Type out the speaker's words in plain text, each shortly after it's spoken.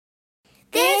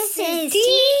is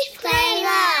Teach Play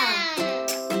Love.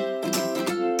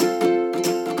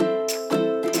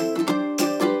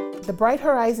 The Bright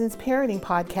Horizons Parenting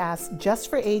Podcast, just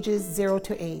for ages 0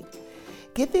 to 8.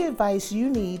 Get the advice you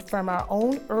need from our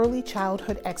own early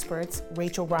childhood experts,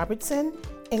 Rachel Robertson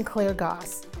and Claire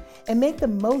Goss, and make the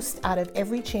most out of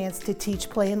every chance to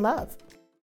teach, play, and love.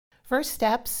 First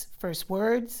steps, first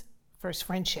words, first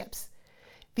friendships.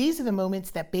 These are the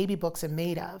moments that baby books are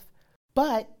made of.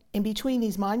 But in between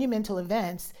these monumental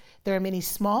events, there are many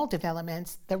small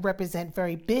developments that represent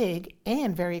very big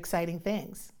and very exciting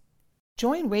things.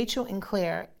 Join Rachel and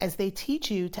Claire as they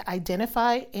teach you to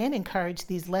identify and encourage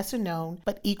these lesser known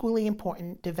but equally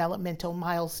important developmental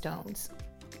milestones.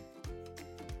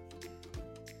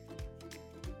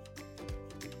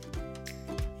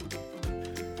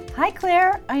 Hi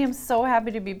Claire, I am so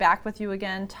happy to be back with you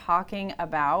again talking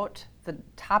about the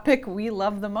topic we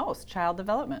love the most, child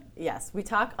development. Yes, we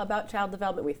talk about child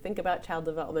development, we think about child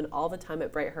development all the time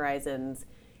at Bright Horizons.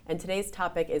 And today's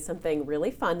topic is something really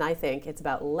fun, I think. It's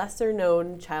about lesser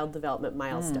known child development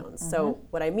milestones. So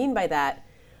what I mean by that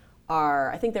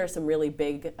are, I think there are some really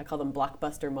big, I call them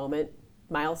blockbuster moment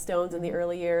milestones in the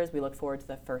early years. We look forward to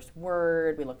the first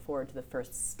word, we look forward to the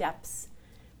first steps.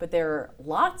 But there are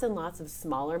lots and lots of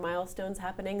smaller milestones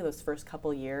happening in those first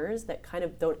couple years that kind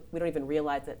of we don't even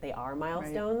realize that they are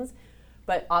milestones. Right.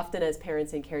 But often as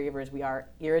parents and caregivers, we are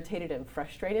irritated and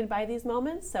frustrated by these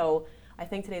moments. So I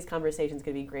think today's conversation is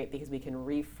going to be great because we can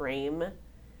reframe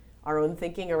our own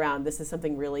thinking around this is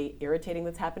something really irritating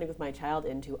that's happening with my child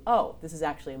into, oh, this is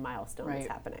actually a milestone that's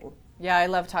happening. Yeah, I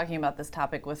love talking about this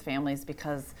topic with families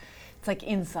because it's like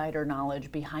insider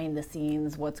knowledge behind the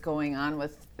scenes, what's going on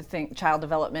with child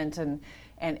development and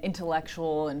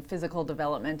intellectual and physical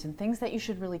development and things that you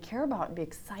should really care about and be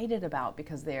excited about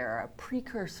because they're a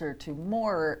precursor to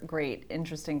more great,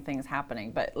 interesting things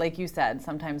happening. But like you said,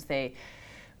 sometimes they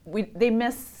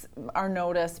miss our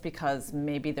notice because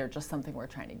maybe they're just something we're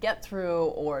trying to get through,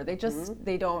 or they just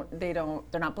they're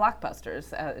not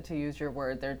blockbusters, to use your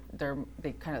word.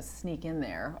 They kind of sneak in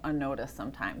there unnoticed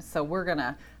sometimes. So we're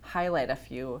gonna highlight a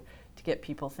few to get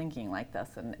people thinking like this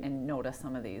and notice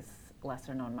some of these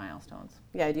lesser known milestones.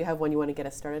 Yeah, do you have one you want to get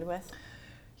us started with?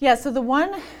 Yeah, so the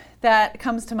one that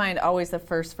comes to mind always the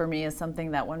first for me is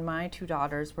something that when my two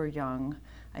daughters were young,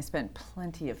 I spent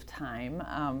plenty of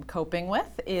time coping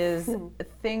with is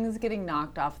things getting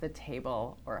knocked off the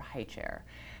table or a high chair.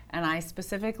 And I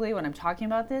specifically, when I'm talking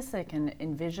about this, I can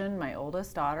envision my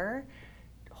oldest daughter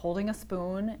holding a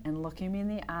spoon and looking me in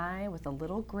the eye with a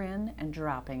little grin and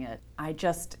dropping it. I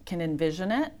just can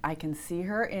envision it. I can see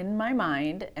her in my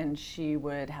mind, and she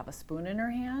would have a spoon in her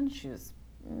hand. She was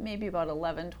maybe about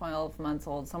 11, 12 months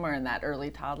old, somewhere in that early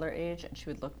toddler age, and she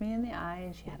would look me in the eye,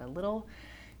 and she had a little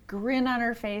grin on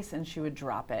her face, and she would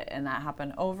drop it. And that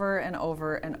happened over and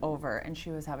over and over, and she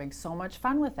was having so much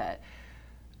fun with it.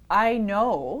 I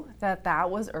know that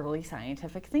was early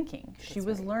scientific thinking. She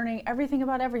was learning everything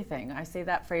about everything. I say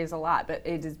that phrase a lot, but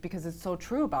it is because it's so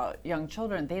true about young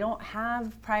children. They don't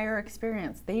have prior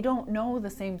experience. They don't know the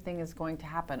same thing is going to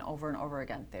happen over and over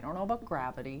again. They don't know about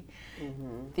gravity.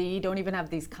 They don't even have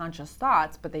these conscious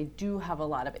thoughts, but they do have a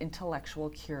lot of intellectual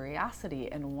curiosity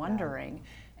and wondering. Yeah.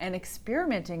 And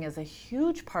experimenting is a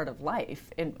huge part of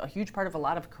life, and a huge part of a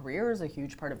lot of careers, a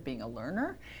huge part of being a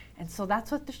learner. And so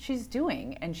that's what she's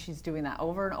doing, and she's doing that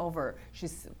over and over.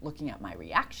 She's looking at my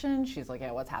reaction, she's looking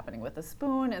at what's happening with the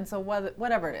spoon, and so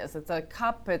whatever it is, it's a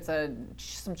cup, it's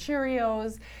some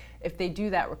Cheerios. If they do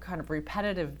that kind of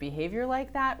repetitive behavior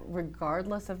like that,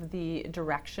 regardless of the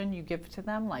direction you give to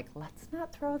them, like, let's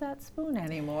not throw that spoon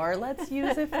anymore, let's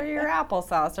use it for your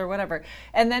applesauce or whatever.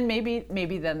 And then maybe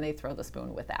then they throw the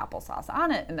spoon with the applesauce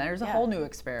on it, and there's a whole new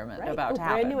experiment about to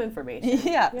happen. Brand new information.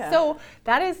 Yeah. So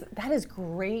that is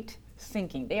great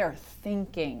thinking. They are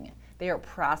thinking, they are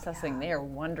processing, they are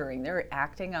wondering, they're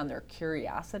acting on their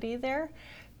curiosity there.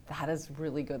 That is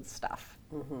really good stuff.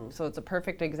 So it's a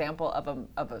perfect example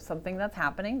of something that's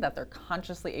happening that they're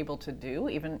consciously able to do,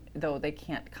 even though they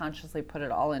can't consciously put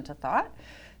it all into thought.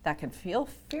 That can feel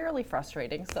fairly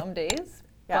frustrating some days,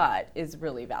 but is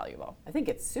really valuable. I think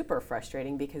it's super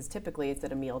frustrating because typically it's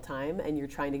at a mealtime and you're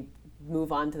trying to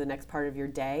move on to the next part of your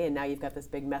day, and now you've got this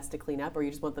big mess to clean up, or you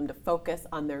just want them to focus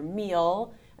on their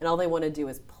meal and all they want to do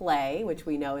is play, which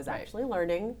we know is actually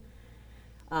learning.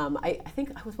 I think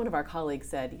it was one of our colleagues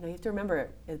said, you have to remember,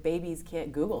 babies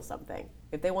can't Google something.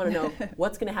 If they want to know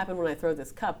what's going to happen when I throw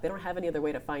this cup, they don't have any other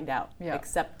way to find out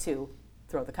except to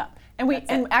throw the cup.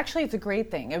 And actually it's a great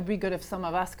thing. It would be good if some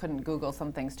of us couldn't Google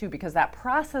some things too, because that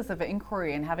process of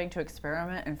inquiry and having to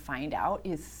experiment and find out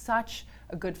is such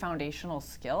a good foundational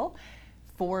skill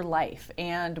for life,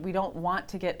 and we don't want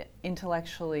to get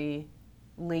intellectually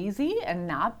lazy and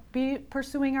not be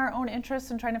pursuing our own interests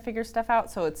and trying to figure stuff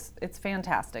out. So it's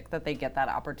fantastic that they get that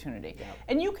opportunity. Yep.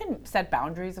 And you can set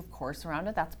boundaries, of course, around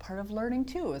it. That's part of learning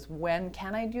too, is when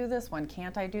can I do this, when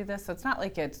can't I do this? So it's not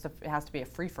like it has to be a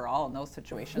free-for-all in those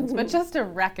situations, but just to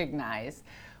recognize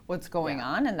what's going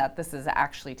on and that this is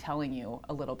actually telling you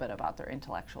a little bit about their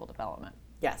intellectual development.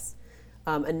 Yes.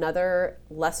 Another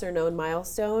lesser known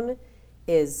milestone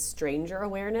is stranger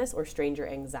awareness or stranger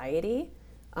anxiety.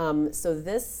 So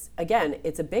this, again,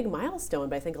 it's a big milestone,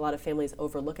 but I think a lot of families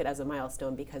overlook it as a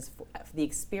milestone because the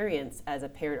experience as a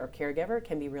parent or caregiver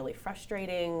can be really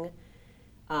frustrating.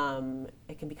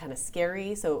 It can be kind of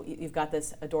scary. So you've got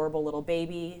this adorable little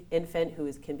baby infant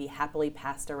who can be happily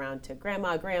passed around to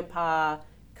grandma, grandpa,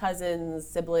 cousins,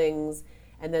 siblings,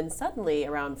 and then suddenly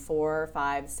around 4,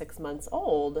 5, 6 months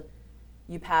old,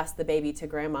 you pass the baby to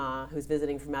grandma who's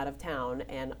visiting from out of town,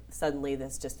 and suddenly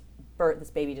this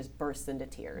baby just bursts into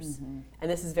tears. Mm-hmm. And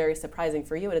this is very surprising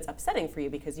for you, and it's upsetting for you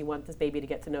because you want this baby to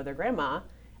get to know their grandma,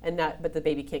 but the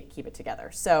baby can't keep it together.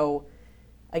 So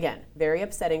again, very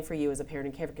upsetting for you as a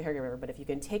parent and caregiver, but if you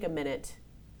can take a minute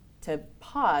to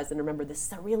pause and remember this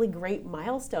is a really great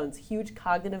milestone, it's a huge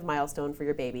cognitive milestone for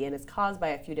your baby, and it's caused by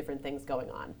a few different things going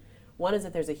on. One is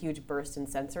that there's a huge burst in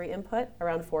sensory input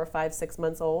around 4, 5, 6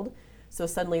 months old. So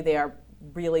suddenly they are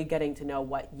really getting to know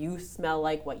what you smell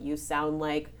like, what you sound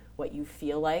like, what you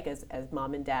feel like as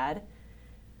mom and dad,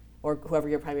 or whoever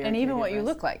your primary and even caregiver what you is.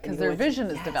 look like, because their vision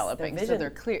is developing, so they're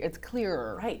clear. It's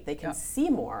clearer. Right, they can see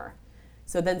more.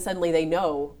 So then suddenly they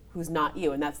know who's not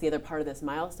you, and that's the other part of this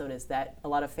milestone is that a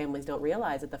lot of families don't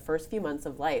realize that the first few months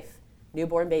of life,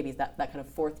 newborn babies, that kind of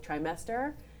 4th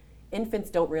trimester, infants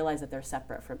don't realize that they're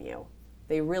separate from you.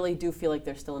 They really do feel like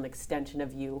they're still an extension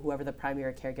of you, whoever the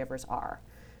primary caregivers are.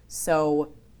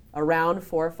 So around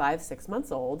 4, 5, 6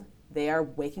 months old, they are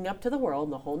waking up to the world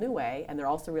in a whole new way, and they're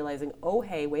also realizing, oh,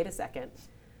 hey, wait a second.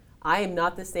 I am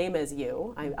not the same as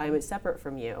you. I'm separate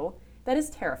from you. That is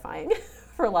terrifying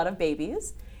for a lot of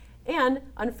babies. And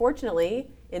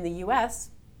unfortunately, in the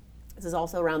US, this is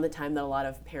also around the time that a lot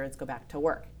of parents go back to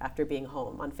work after being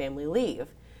home on family leave.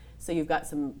 So you've got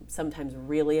sometimes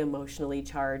really emotionally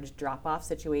charged drop-off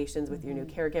situations with your new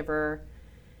caregiver,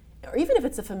 or even if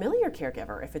it's a familiar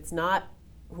caregiver. If it's not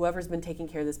whoever's been taking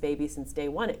care of this baby since day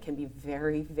one, it can be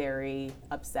very, very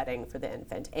upsetting for the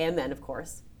infant. And then, of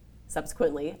course,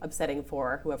 subsequently upsetting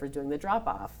for whoever's doing the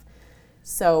drop-off.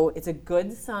 So it's a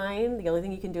good sign. The only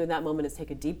thing you can do in that moment is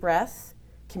take a deep breath,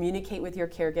 communicate with your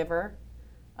caregiver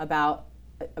about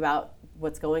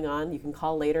what's going on. You can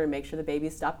call later and make sure the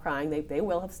baby's stopped crying. They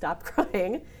will have stopped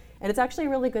crying. And it's actually a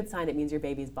really good sign. It means your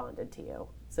baby's bonded to you.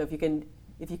 So if you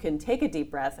can take a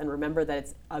deep breath and remember that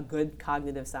it's a good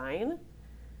cognitive sign,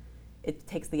 it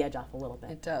takes the edge off a little bit.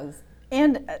 It does.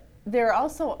 And they're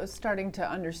also starting to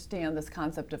understand this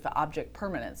concept of object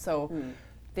permanence. So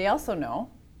they also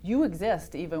know you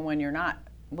exist even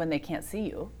when they can't see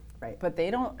you. Right. But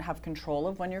they don't have control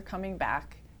of when you're coming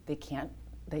back. They can't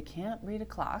read a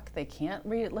clock. They can't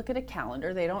look at a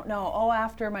calendar. They don't know, oh,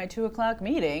 after my 2:00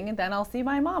 meeting, then I'll see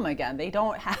my mom again. They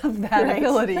don't have that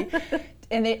ability.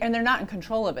 And they're not in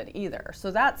control of it either.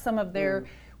 So that's some of their,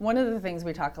 one of the things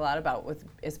we talk a lot about with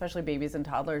especially babies and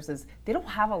toddlers is they don't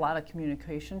have a lot of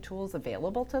communication tools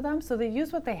available to them, so they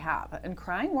use what they have. And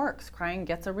crying works. Crying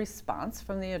gets a response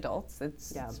from the adults.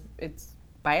 It's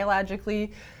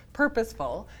biologically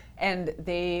purposeful, and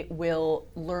they will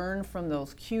learn from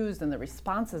those cues and the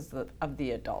responses of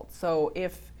the adults. So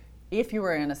if you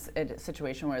were in a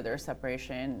situation where there's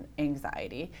separation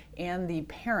anxiety and the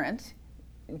parent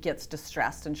gets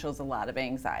distressed and shows a lot of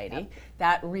anxiety,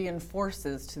 that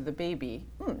reinforces to the baby,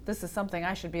 this is something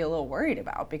I should be a little worried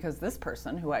about because this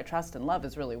person who I trust and love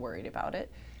is really worried about it.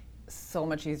 So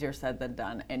much easier said than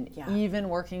done. And even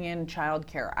working in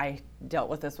childcare, I dealt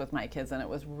with this with my kids, and it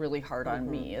was really hard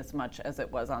on me as much as it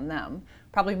was on them.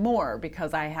 Probably more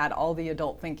because I had all the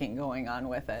adult thinking going on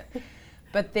with it.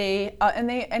 But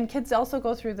and kids also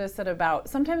go through this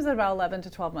sometimes at about 11 to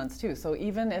 12 months too. So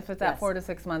even if it's at 4 to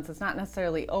 6 months, it's not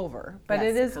necessarily over. But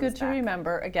it is good to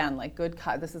remember, again, like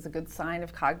this is a good sign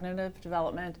of cognitive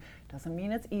development. Doesn't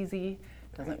mean it's easy.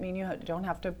 Doesn't mean you don't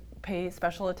have to pay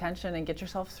special attention and get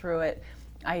yourself through it.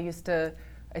 I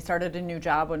started a new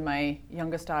job when my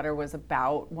youngest daughter was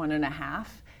about 1.5.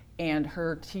 And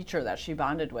her teacher that she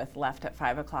bonded with left at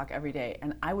 5 o'clock every day.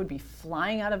 And I would be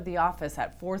flying out of the office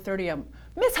at 4:30.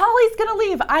 Miss Holly's gonna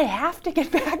leave. I have to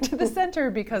get back to the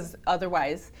center because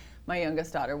otherwise my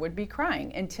youngest daughter would be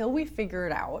crying until we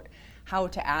figured out how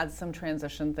to add some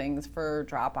transition things for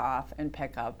drop off and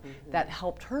pick up that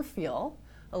helped her feel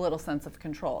a little sense of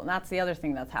control. And that's the other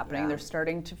thing that's happening. Yeah. They're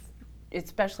starting to,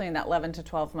 especially in that 11 to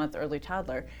 12 month early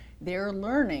toddler, they're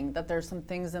learning that there's some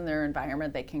things in their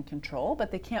environment they can control,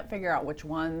 but they can't figure out which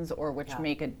ones or which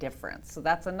make a difference. So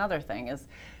that's another thing, is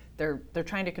they're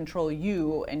trying to control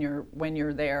you and when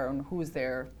you're there and who's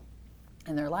there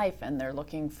in their life, and they're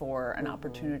looking for an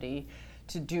opportunity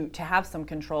to have some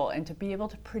control and to be able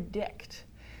to predict.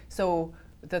 So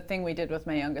the thing we did with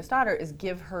my youngest daughter is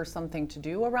give her something to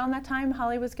do around that time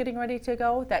Holly was getting ready to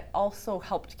go, that also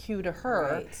helped cue to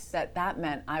her that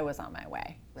meant I was on my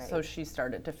way. Right. So she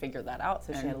started to figure that out.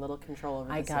 So she had a little control over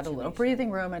the situation. I got a little breathing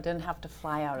room. I didn't have to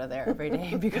fly out of there every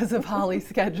day because of Holly's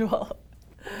schedule.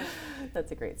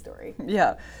 That's a great story.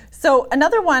 Yeah. So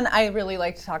another one I really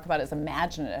like to talk about is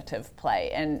imaginative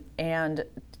play, and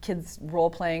kids role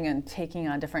playing and taking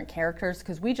on different characters,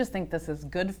 because we just think this is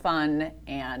good fun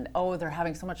and they're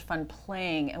having so much fun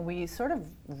playing, and we sort of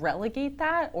relegate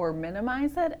that or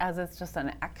minimize it as it's just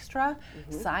an extra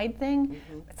side thing.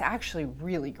 It's actually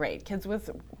really great. Kids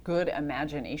with good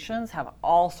imaginations have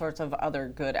all sorts of other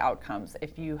good outcomes.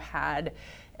 If your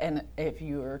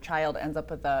child ends up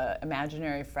with an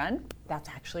imaginary friend, that's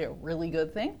actually a really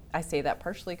good thing. I say that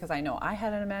partially because I know I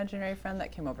had an imaginary friend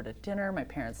that came over to dinner. My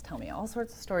parents tell me all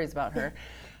sorts of stories about her.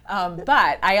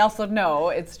 But I also know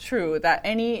it's true that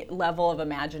any level of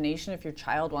imagination, if your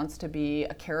child wants to be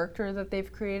a character that they've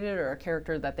created or a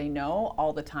character that they know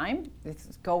all the time,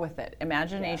 go with it.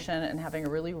 Imagination and having a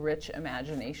really rich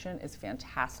imagination is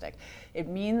fantastic. It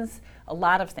means a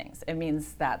lot of things. It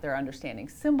means that they're understanding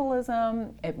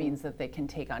symbolism. It means that they can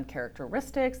take on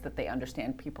characteristics, that they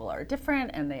understand people are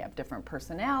different and they have different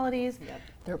personalities.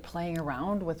 They're playing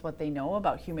around with what they know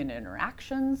about human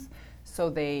interactions,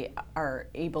 so they are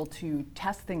able to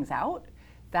test things out.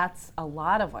 That's a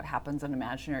lot of what happens in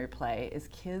imaginary play, is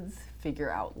kids figure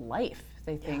out life.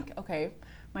 They think, okay,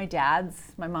 my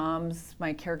dads, my moms,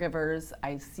 my caregivers,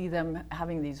 I see them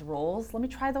having these roles. Let me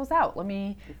try those out. Let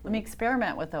me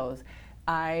experiment with those.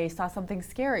 I saw something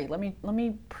scary. Let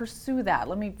me pursue that.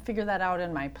 Let me figure that out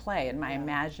in my play, in my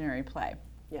imaginary play.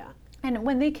 Yeah. And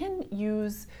when they can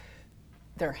use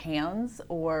their hands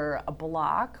or a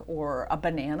block or a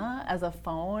banana as a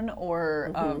phone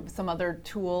or some other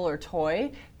tool or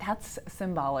toy, that's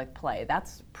symbolic play.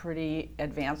 That's pretty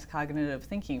advanced cognitive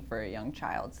thinking for a young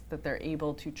child, that they're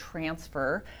able to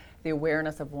transfer the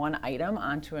awareness of one item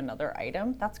onto another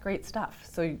item. That's great stuff.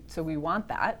 So we want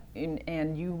that,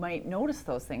 and you might notice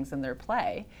those things in their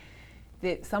play.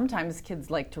 That sometimes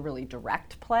kids like to really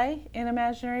direct play in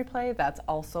imaginary play. That's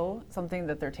also something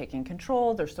that they're taking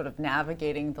control. They're sort of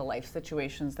navigating the life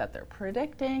situations that they're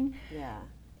predicting. Yeah.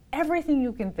 Everything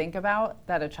you can think about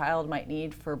that a child might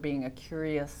need for being a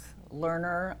curious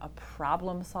learner, a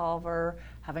problem solver,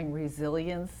 having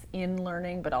resilience in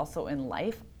learning, but also in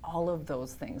life, all of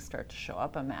those things start to show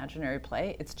up in imaginary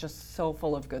play. It's just so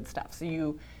full of good stuff. So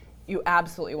you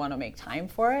absolutely want to make time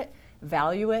for it,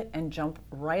 value it, and jump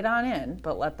right on in,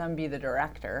 but let them be the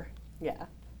director. Yeah.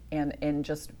 And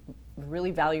just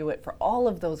really value it for all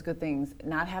of those good things,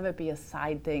 not have it be a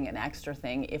side thing, an extra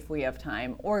thing if we have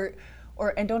time,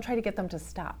 and don't try to get them to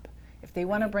stop. If they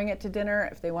want to bring it to dinner,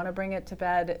 if they want to bring it to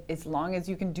bed, as long as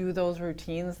you can do those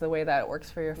routines the way that it works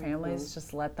for your families,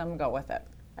 just let them go with it.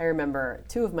 I remember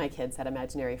 2 of my kids had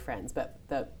imaginary friends, but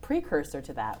the precursor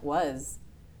to that was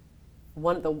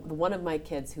one of my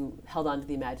kids who held on to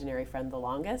the imaginary friend the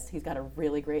longest. He's got a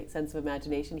really great sense of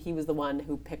imagination. He was the one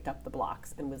who picked up the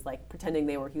blocks and was like pretending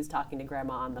he was talking to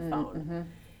grandma on the phone.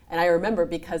 And I remember,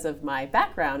 because of my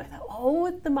background, I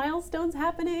thought, the milestone's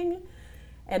happening.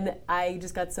 And I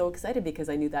just got so excited because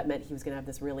I knew that meant he was going to have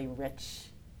this really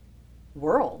rich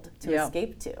world to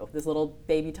escape to. This little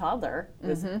baby toddler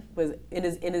was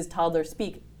in his toddler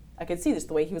speak. I could see just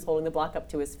the way he was holding the block up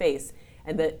to his face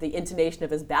and the intonation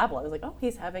of his babble. I was like,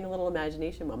 he's having a little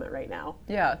imagination moment right now.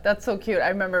 Yeah, that's so cute. I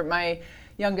remember my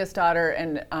youngest daughter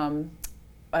and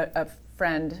a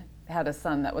friend had a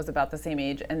son that was about the same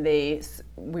age, and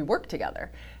we worked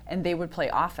together, and they would play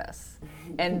Office.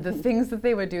 And the things that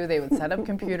they would do, they would set up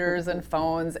computers and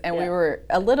phones, and we were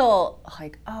a little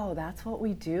like, that's what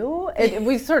we do?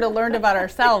 We sort of learned about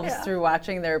ourselves through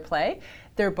watching their play.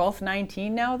 They're both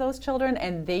 19 now, those children,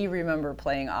 and they remember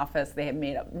playing Office. They had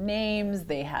made up names.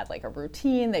 They had like a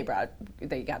routine. They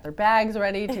got their bags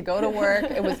ready to go to work.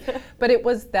 But it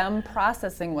was them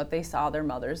processing what they saw their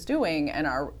mothers doing,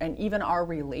 and even our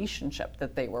relationship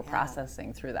that they were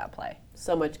processing through that play.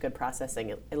 So much good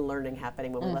processing and learning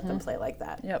happening when we let them play like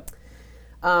that. Yep.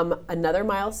 Another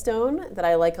milestone that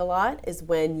I like a lot is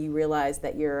when you realize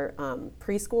that your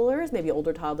preschoolers, maybe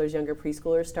older toddlers, younger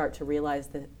preschoolers, start to realize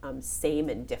the same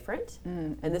and different.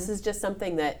 And this is just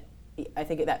something that I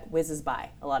think that whizzes by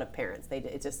a lot of parents.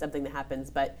 It's just something that happens.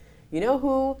 But you know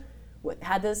who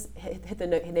had this hit the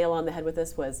nail on the head with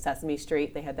this was Sesame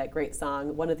Street. They had that great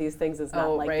song. One of these things is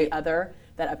not like the other,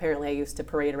 that apparently I used to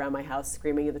parade around my house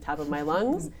screaming at the top of my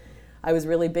lungs. I was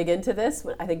really big into this,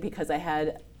 I think because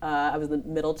I was the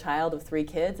middle child of 3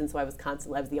 kids, and so I was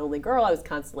the only girl. I was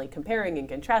constantly comparing and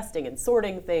contrasting and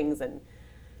sorting things, and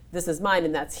this is mine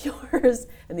and that's yours,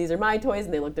 and these are my toys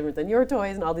and they look different than your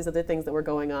toys, and all these other things that were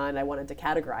going on. I wanted to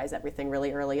categorize everything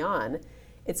really early on.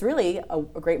 It's really a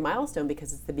great milestone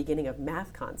because it's the beginning of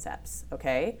math concepts,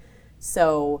 okay?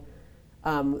 So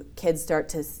kids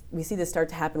we see this start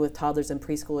to happen with toddlers and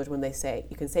preschoolers when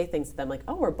you can say things to them like,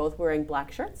 oh, we're both wearing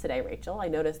black shirts today, Rachel. I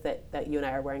noticed that you and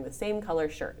I are wearing the same color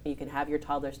shirt. And you can have your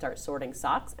toddler start sorting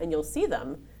socks, and you'll see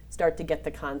them start to get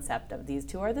the concept of these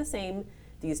two are the same,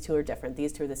 these two are different,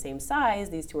 these two are the same size,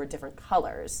 these two are different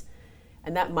colors.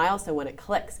 And that milestone, when it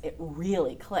clicks, it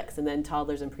really clicks, and then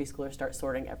toddlers and preschoolers start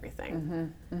sorting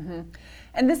everything.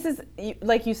 And this is,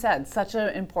 like you said, such an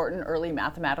important early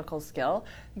mathematical skill.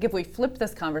 If we flip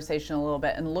this conversation a little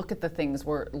bit and look at the things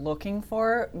we're looking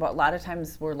for, a lot of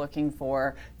times we're looking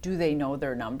for, do they know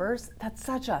their numbers? That's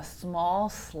such a small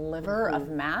sliver of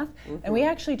math, and we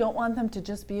actually don't want them to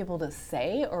just be able to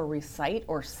say or recite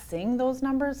or sing those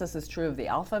numbers. This is true of the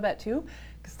alphabet too,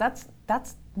 because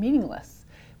that's meaningless.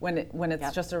 When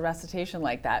it's just a recitation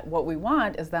like that. What we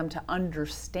want is them to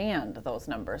understand those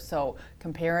numbers. So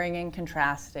comparing and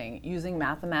contrasting, using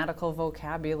mathematical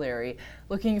vocabulary,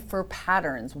 looking for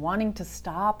patterns, wanting to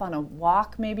stop on a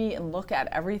walk maybe and look at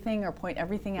everything or point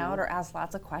everything out or ask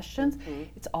lots of questions.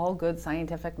 It's all good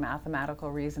scientific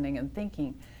mathematical reasoning and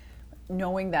thinking.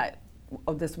 Knowing that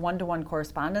this one-to-one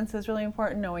correspondence is really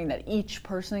important, knowing that each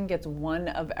person gets one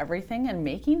of everything and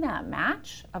making that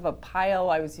match of a pile.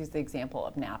 I always use the example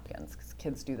of napkins because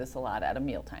kids do this a lot at a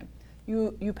mealtime.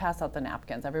 You pass out the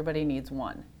napkins, everybody needs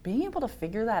one. Being able to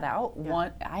figure that out,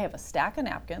 I have a stack of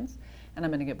napkins and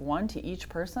I'm going to give one to each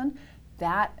person,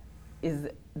 that is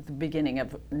the beginning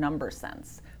of number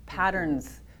sense.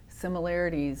 Patterns,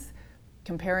 similarities,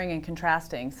 comparing and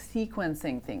contrasting,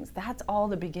 sequencing things, that's all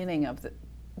the beginning of the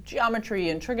geometry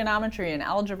and trigonometry and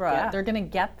algebra. They're going to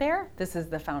get there. This is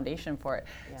the foundation for it.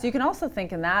 So you can also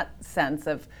think in that sense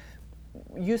of,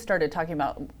 you started talking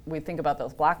about, we think about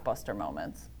those blockbuster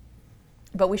moments,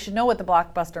 but we should know what the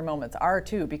blockbuster moments are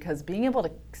too, because being able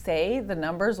to say the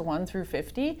numbers 1 through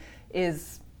 50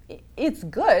 it's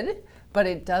good, but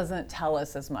it doesn't tell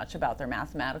us as much about their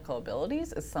mathematical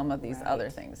abilities as some of these other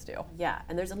things do. Yeah,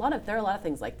 and there are a lot of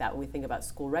things like that when we think about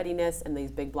school readiness and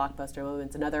these big blockbuster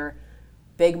moments. Another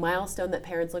big milestone that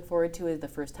parents look forward to is the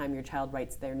first time your child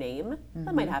writes their name.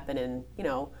 That might happen in,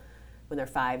 when they're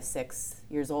 5, 6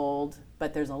 years old,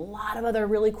 but there's a lot of other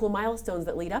really cool milestones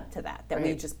that lead up to that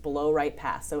we just blow right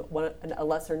past. So a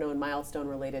lesser known milestone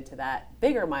related to that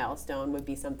bigger milestone would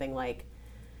be something like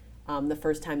the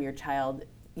first time your child,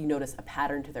 you notice a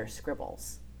pattern to their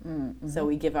scribbles. So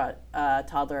we give a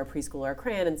toddler, a preschooler, a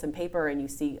crayon and some paper, and you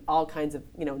see all kinds of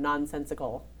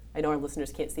nonsensical. I know our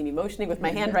listeners can't see me motioning with my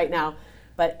hand right now,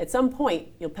 but at some point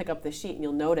you'll pick up the sheet and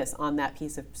you'll notice on that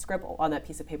piece of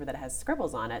paper that has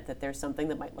scribbles on it, that there's something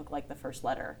that might look like the first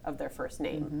letter of their first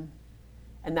name.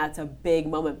 And that's a big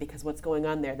moment, because what's going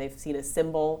on there? They've seen a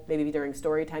symbol, maybe during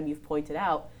story time you've pointed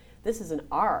out, this is an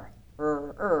R,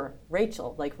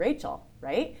 Rachel, like Rachel,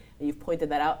 right? And you've pointed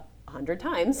that out 100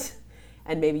 times.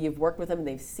 And maybe you've worked with them and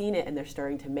they've seen it and they're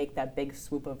starting to make that big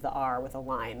swoop of the R with a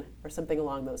line or something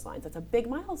along those lines. That's a big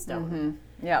milestone.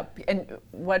 Yeah, and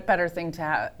what better thing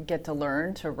to get to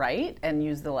learn to write and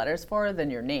use the letters for than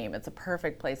your name? It's a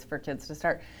perfect place for kids to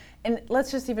start. And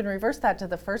let's just even reverse that to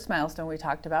the first milestone we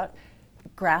talked about,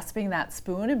 grasping that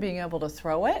spoon and being able to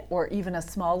throw it, or even a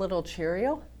small little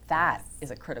Cheerio. That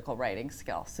is a critical writing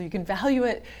skill. So you can value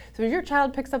it. So if your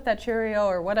child picks up that Cheerio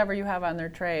or whatever you have on their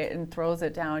tray and throws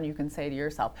it down, you can say to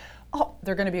yourself, oh,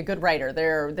 they're going to be a good writer.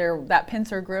 That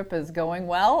pincer grip is going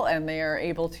well, and they are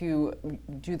able to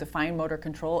do the fine motor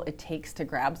control it takes to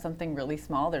grab something really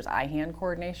small. There's eye-hand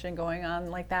coordination going on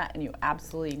like that, and you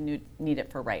absolutely need it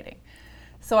for writing.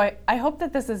 So I hope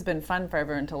that this has been fun for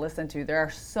everyone to listen to. There are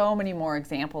so many more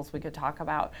examples we could talk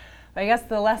about. But I guess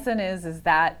the lesson is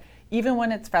that even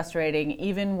when it's frustrating,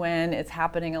 even when it's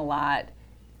happening a lot,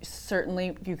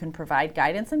 certainly you can provide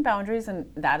guidance and boundaries, and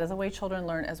that is a way children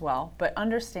learn as well. But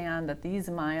understand that these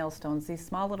milestones, these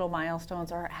small little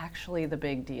milestones, are actually the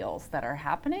big deals that are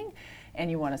happening,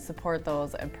 and you want to support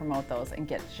those and promote those and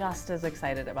get just as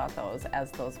excited about those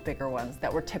as those bigger ones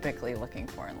that we're typically looking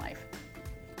for in life.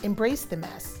 Embrace the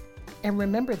mess. And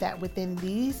remember that within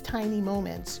these tiny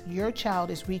moments, your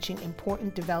child is reaching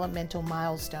important developmental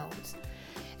milestones.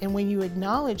 And when you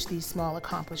acknowledge these small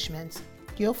accomplishments,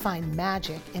 you'll find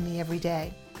magic in the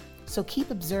everyday. So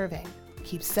keep observing,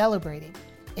 keep celebrating,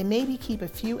 and maybe keep a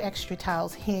few extra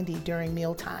towels handy during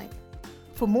mealtime.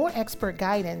 For more expert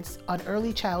guidance on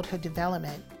early childhood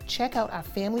development, check out our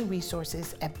family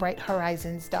resources at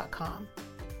brighthorizons.com.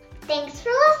 Thanks for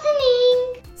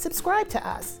listening. Subscribe to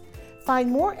us.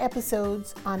 Find more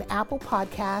episodes on Apple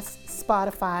Podcasts,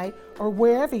 Spotify, or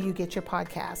wherever you get your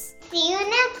podcasts. See you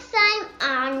next time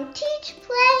on Teach,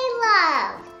 Play,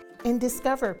 Love. And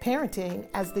discover parenting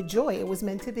as the joy it was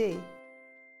meant to be.